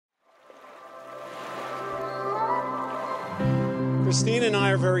Christine and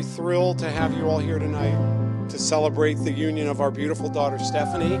I are very thrilled to have you all here tonight to celebrate the union of our beautiful daughter,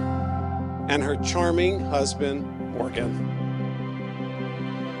 Stephanie, and her charming husband, Morgan.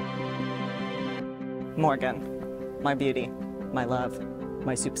 Morgan, my beauty, my love,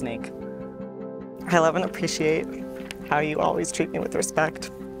 my soup snake. I love and appreciate how you always treat me with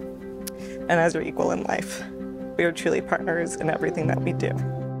respect and as your equal in life. We are truly partners in everything that we do.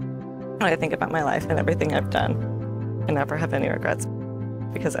 When I think about my life and everything I've done, I never have any regrets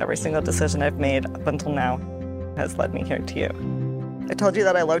because every single decision I've made up until now has led me here to you. I told you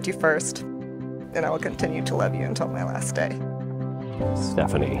that I loved you first, and I will continue to love you until my last day.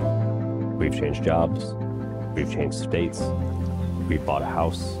 Stephanie, we've changed jobs, we've changed states, we've bought a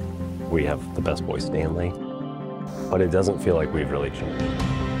house, we have the best boy Stanley, but it doesn't feel like we've really changed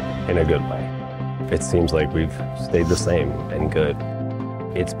in a good way. It seems like we've stayed the same and good.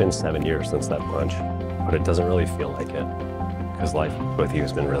 It's been 7 years since that brunch, but it doesn't really feel like it because life with you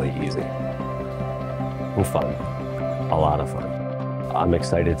has been really easy and fun, a lot of fun. I'm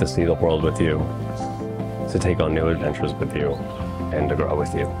excited to see the world with you, to take on new adventures with you, and to grow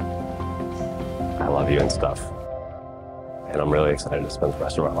with you. I love you and stuff, and I'm really excited to spend the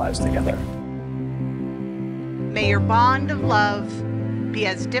rest of our lives together. May your bond of love be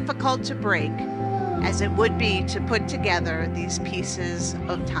as difficult to break as it would be to put together these pieces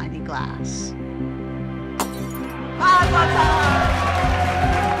of tiny glass.